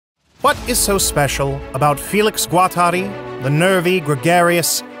What is so special about Félix Guattari, the nervy,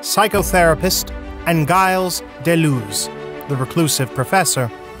 gregarious psychotherapist, and Gilles Deleuze, the reclusive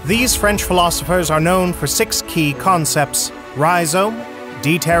professor? These French philosophers are known for 6 key concepts: rhizome,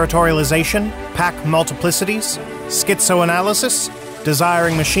 deterritorialization, pack multiplicities, schizoanalysis,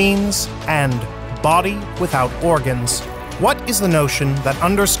 desiring machines, and body without organs. What is the notion that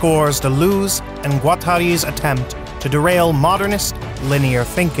underscores Deleuze and Guattari's attempt to derail modernist linear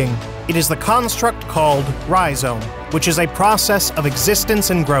thinking? It is the construct called rhizome, which is a process of existence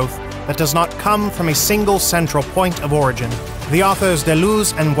and growth that does not come from a single central point of origin. The authors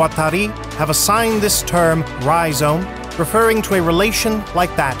Deleuze and Guattari have assigned this term rhizome, referring to a relation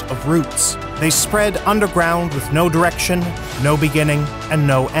like that of roots. They spread underground with no direction, no beginning, and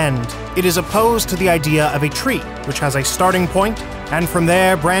no end. It is opposed to the idea of a tree, which has a starting point, and from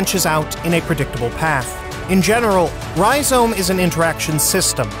there branches out in a predictable path. In general, rhizome is an interaction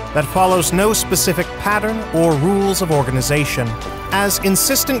system that follows no specific pattern or rules of organization. As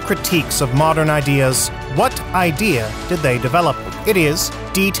insistent critiques of modern ideas, what idea did they develop? It is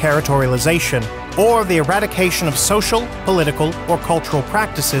deterritorialization, or the eradication of social, political, or cultural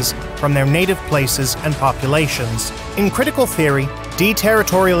practices from their native places and populations. In critical theory,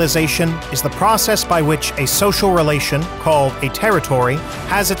 deterritorialization is the process by which a social relation, called a territory,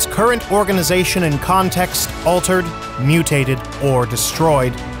 has its current organization and context altered, mutated, or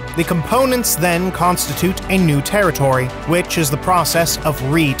destroyed. The components then constitute a new territory, which is the process of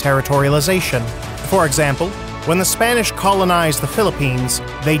re-territorialization. For example, when the Spanish colonized the Philippines,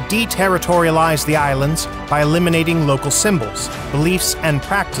 they deterritorialized the islands by eliminating local symbols, beliefs, and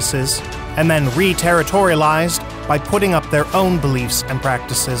practices, and then re-territorialized by putting up their own beliefs and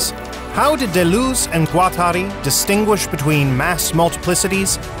practices. How did Deleuze and Guattari distinguish between mass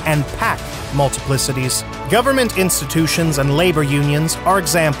multiplicities and pack multiplicities? Government institutions and labor unions are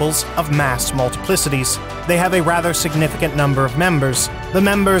examples of mass multiplicities. They have a rather significant number of members. The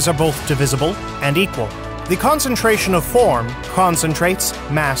members are both divisible and equal. The concentration of form concentrates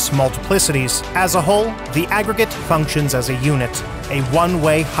mass multiplicities. As a whole, the aggregate functions as a unit. A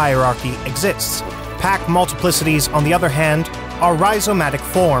one-way hierarchy exists. Pack multiplicities, on the other hand, are rhizomatic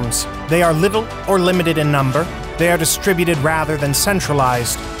forms. They are little or limited in number. They are distributed rather than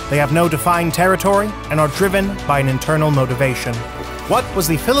centralized. They have no defined territory and are driven by an internal motivation. What was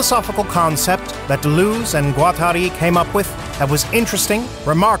the philosophical concept that Deleuze and Guattari came up with that was interesting,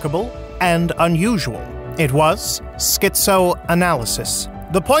 remarkable, and unusual? It was schizoanalysis.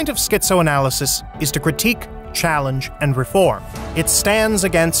 The point of schizoanalysis is to critique, challenge, and reform. It stands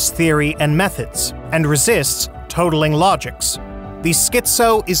against theory and methods, and resists totaling logics. The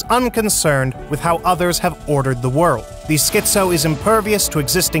schizo is unconcerned with how others have ordered the world. The schizo is impervious to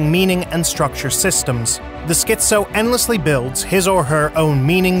existing meaning and structure systems. The schizo endlessly builds his or her own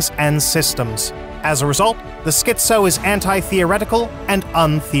meanings and systems. As a result, the schizo is anti-theoretical and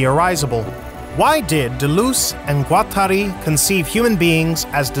untheorizable. Why did Deleuze and Guattari conceive human beings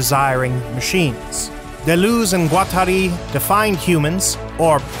as desiring machines? Deleuze and Guattari defined humans,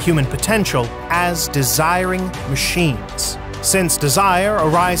 or human potential, as desiring machines. Since desire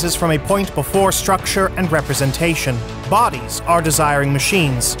arises from a point before structure and representation, bodies are desiring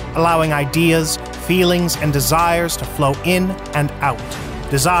machines, allowing ideas, feelings, and desires to flow in and out.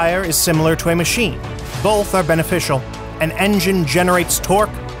 Desire is similar to a machine. Both are beneficial. An engine generates torque,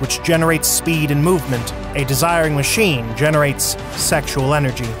 which generates speed and movement. A desiring machine generates sexual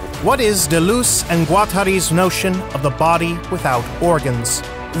energy. What is Deleuze and Guattari's notion of the body without organs?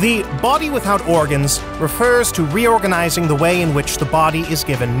 The body without organs refers to reorganizing the way in which the body is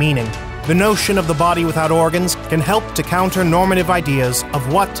given meaning. The notion of the body without organs can help to counter normative ideas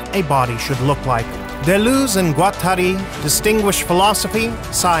of what a body should look like. Deleuze and Guattari distinguish philosophy,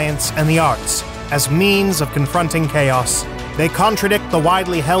 science, and the arts as means of confronting chaos. They contradict the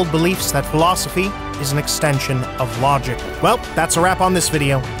widely held beliefs that philosophy is an extension of logic. Well, that's a wrap on this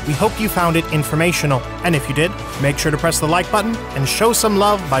video. We hope you found it informational, and if you did, make sure to press the like button and show some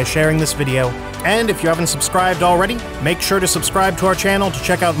love by sharing this video. And if you haven't subscribed already, make sure to subscribe to our channel to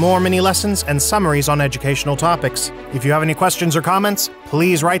check out more mini lessons and summaries on educational topics. If you have any questions or comments,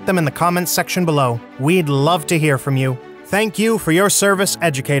 please write them in the comments section below. We'd love to hear from you. Thank you for your service,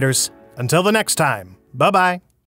 educators. Until the next time, bye-bye.